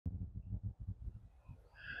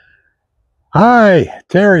Hi,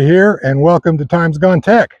 Terry here, and welcome to Times Gone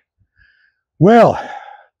Tech. Well,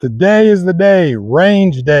 today is the day,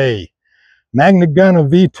 range day, Magna Gonne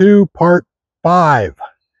V2 Part 5.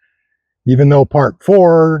 Even though Part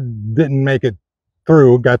 4 didn't make it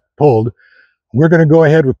through, got pulled, we're going to go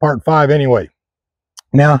ahead with Part 5 anyway.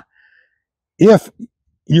 Now, if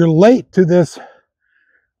you're late to this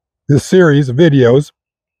series of videos,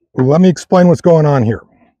 let me explain what's going on here.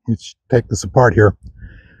 Let's take this apart here.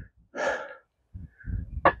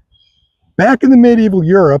 Back in the medieval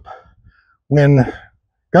Europe, when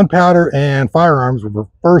gunpowder and firearms were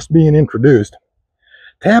first being introduced,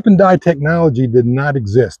 tap and die technology did not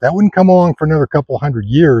exist. That wouldn't come along for another couple hundred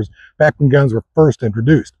years back when guns were first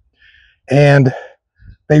introduced. And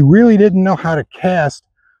they really didn't know how to cast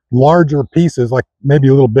larger pieces, like maybe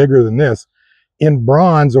a little bigger than this, in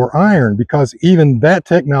bronze or iron, because even that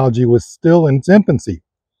technology was still in its infancy.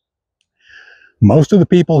 Most of the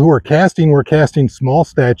people who were casting small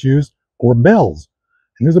statues or bells.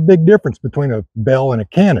 And there's a big difference between a bell and a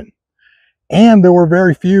cannon. And there were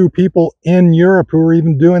very few people in Europe who were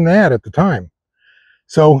even doing that at the time.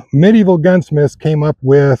 So medieval gunsmiths came up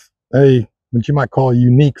with what you might call a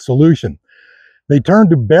unique solution. They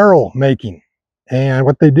turned to barrel making. And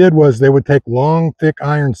what they did was they would take long, thick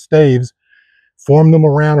iron staves, form them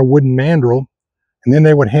around a wooden mandrel, and then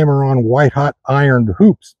they would hammer on white-hot iron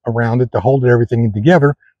hoops around it to hold everything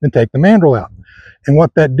together, then take the mandrel out. And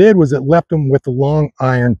what that did was it left them with a long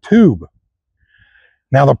iron tube.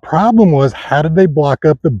 Now the problem was, how did they block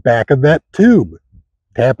up the back of that tube?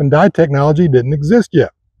 Tap and die technology didn't exist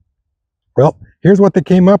yet. Well, here's what they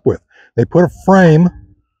came up with. They put a frame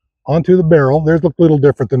onto the barrel. Theirs looked a little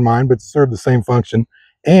different than mine, but served the same function.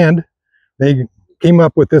 And they came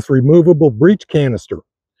up with this removable breech canister.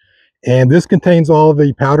 And this contains all of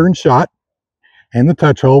the powder and shot and the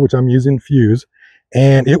touch hole, which I'm using fuse.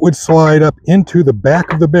 And it would slide up into the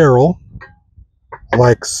back of the barrel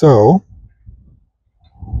like so.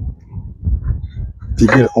 If you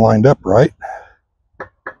get it lined up right.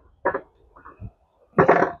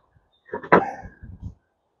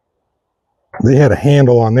 They had a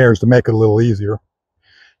handle on theirs to make it a little easier.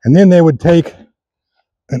 And then they would take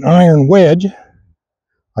an iron wedge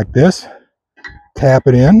like this, tap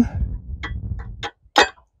it in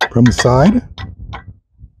from the side.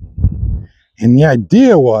 And the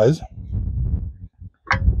idea was,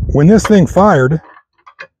 when this thing fired,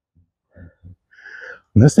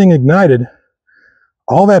 when this thing ignited,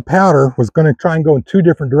 all that powder was going to try and go in two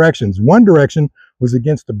different directions. One direction was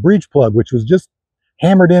against the breech plug, which was just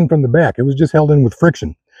hammered in from the back. It was just held in with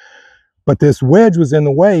friction. But this wedge was in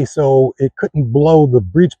the way, so it couldn't blow the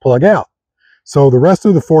breech plug out. So the rest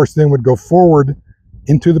of the force then would go forward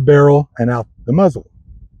into the barrel and out the muzzle.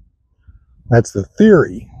 That's the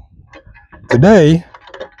theory. Today,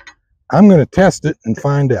 I'm going to test it and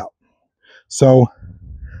find out. So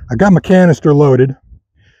I got my canister loaded,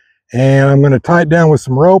 and I'm going to tie it down with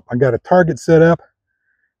some rope. I got a target set up,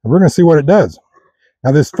 and we're going to see what it does.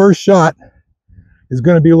 Now this first shot is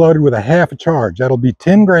going to be loaded with a half a charge. That'll be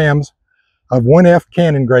 10 grams of 1F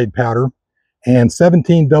cannon grade powder and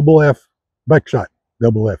 17 double F buckshot,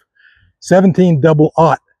 17 double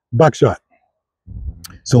aught buckshot.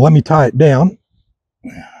 So let me tie it down.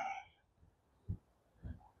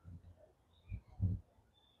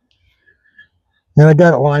 And I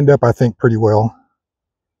got it lined up, I think, pretty well.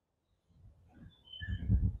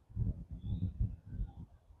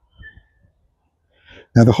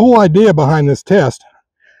 Now the whole idea behind this test,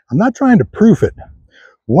 I'm not trying to proof it.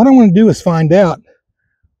 What I want to do is find out,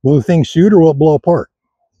 will the thing shoot or will it blow apart?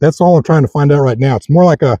 That's all I'm trying to find out right now. It's more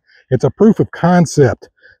like it's a proof of concept,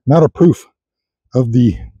 not a proof of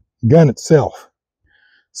the gun itself.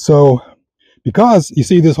 So, because you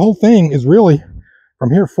see, this whole thing is really,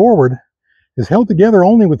 from here forward, is held together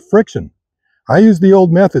only with friction. I used the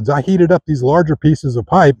old methods. I heated up these larger pieces of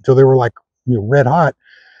pipe until they were like, red hot.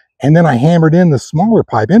 And then I hammered in the smaller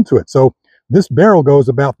pipe into it. So this barrel goes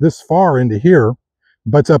about this far into here,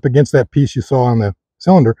 butts up against that piece you saw on the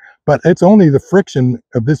cylinder, but it's only the friction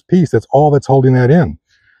of this piece that's all that's holding that in.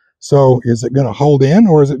 So is it going to hold in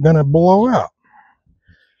or is it going to blow out?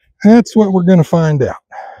 That's what we're going to find out.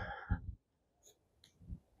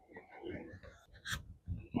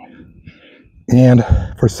 And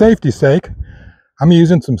for safety's sake, I'm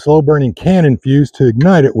using some slow burning cannon fuse to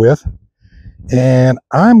ignite it with. And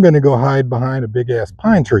I'm going to go hide behind a big ass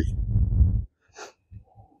pine tree.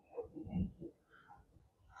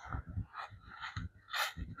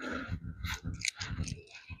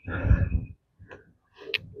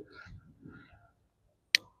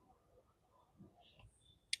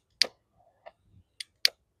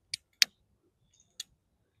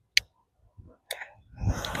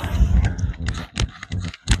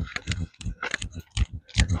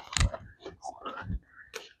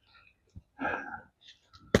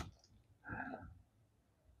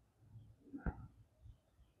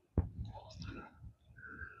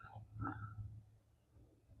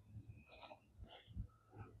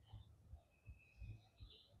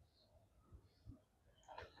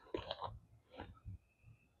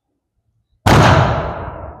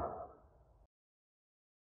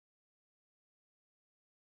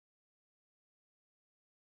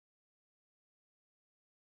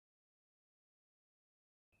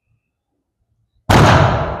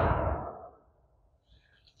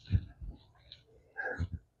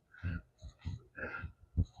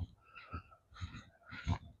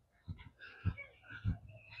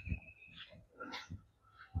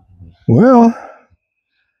 Well,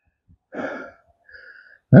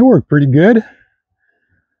 that worked pretty good.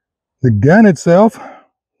 The gun itself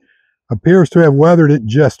appears to have weathered it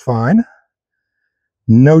just fine.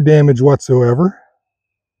 No damage whatsoever.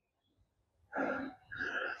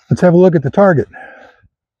 Let's have a look at the target.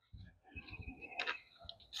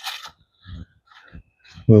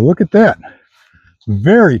 Well, look at that.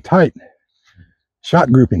 Very tight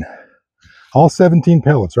shot grouping. All 17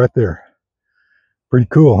 pellets right there. Pretty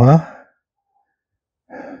cool, huh?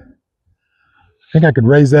 I think I could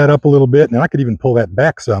raise that up a little bit, and I could even pull that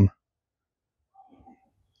back some.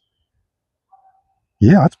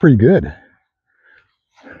 Yeah, that's pretty good.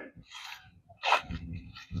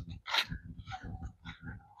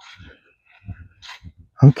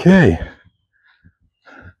 Okay.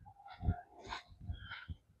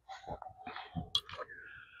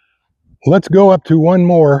 Let's go up to one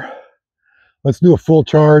more. Let's do a full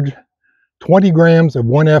charge. 20 grams of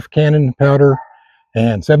 1F cannon powder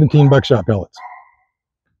and 17 buckshot pellets.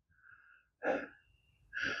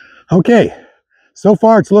 Okay, so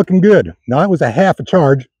far it's looking good. Now that was a half a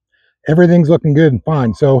charge. Everything's looking good and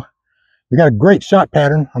fine. So we got a great shot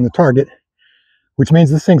pattern on the target, which means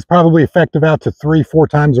this thing's probably effective out to 3-4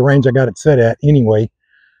 times the range I got it set at anyway.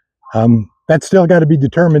 That's still got to be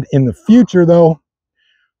determined in the future though.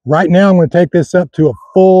 Right now I'm going to take this up to a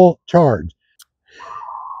full charge.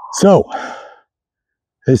 So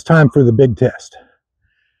it's time for the big test.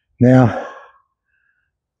 Now,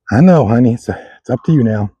 I know, honey, it's up to you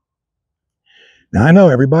now. Now, I know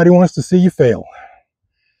everybody wants to see you fail.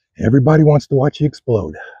 Everybody wants to watch you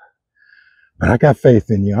explode. But I got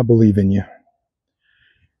faith in you. I believe in you.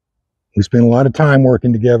 We spent a lot of time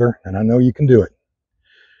working together, and I know you can do it.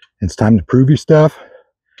 It's time to prove your stuff.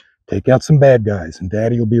 Take out some bad guys, and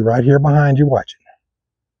Daddy will be right here behind you watching.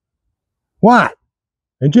 What?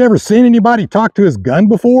 Ain't you ever seen anybody talk to his gun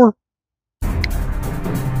before?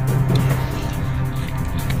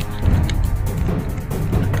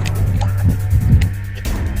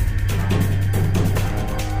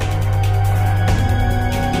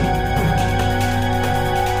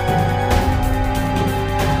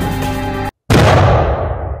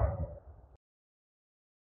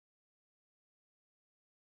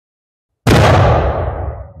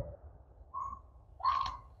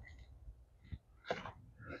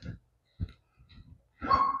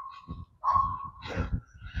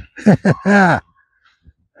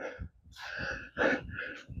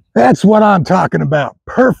 That's what I'm talking about.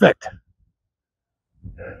 Perfect.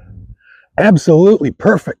 Absolutely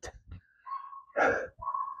perfect.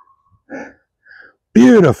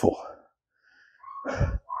 Beautiful.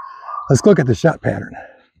 Let's look at the shot pattern.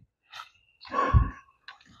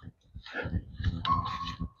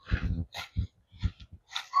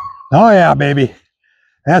 Oh yeah, baby.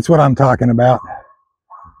 That's what I'm talking about.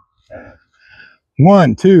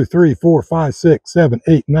 1, 2, 3, 4, 5, 6, 7,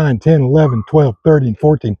 8, 9, 10, 11, 12, 13,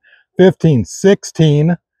 14, 15,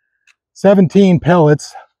 16, 17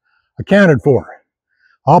 pellets accounted for.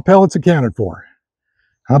 All pellets accounted for.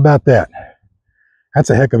 How about that?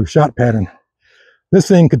 That's a heck of a shot pattern. This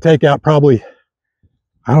thing could take out probably,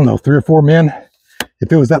 I don't know, 3 or 4 men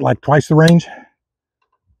if it was at like twice the range.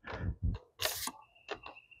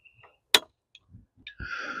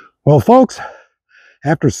 Well, folks,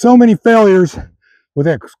 after so many failures with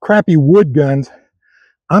that crappy wood guns,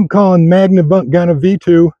 I'm calling Magna Gonne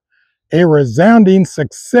V2 a resounding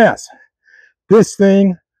success. This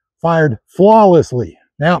thing fired flawlessly.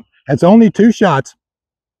 Now, that's only 2 shots.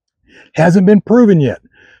 Hasn't been proven yet,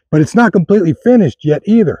 but it's not completely finished yet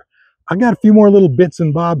either. I got a few more little bits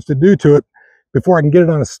and bobs to do to it before I can get it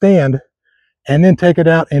on a stand and then take it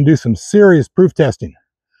out and do some serious proof testing.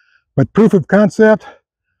 But proof of concept,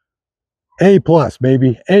 A+,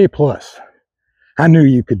 baby, A+. I knew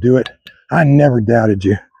you could do it. I never doubted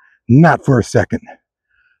you. Not for a second.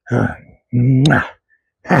 Magna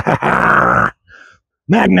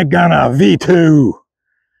Gonne V2.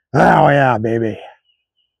 Oh yeah, baby.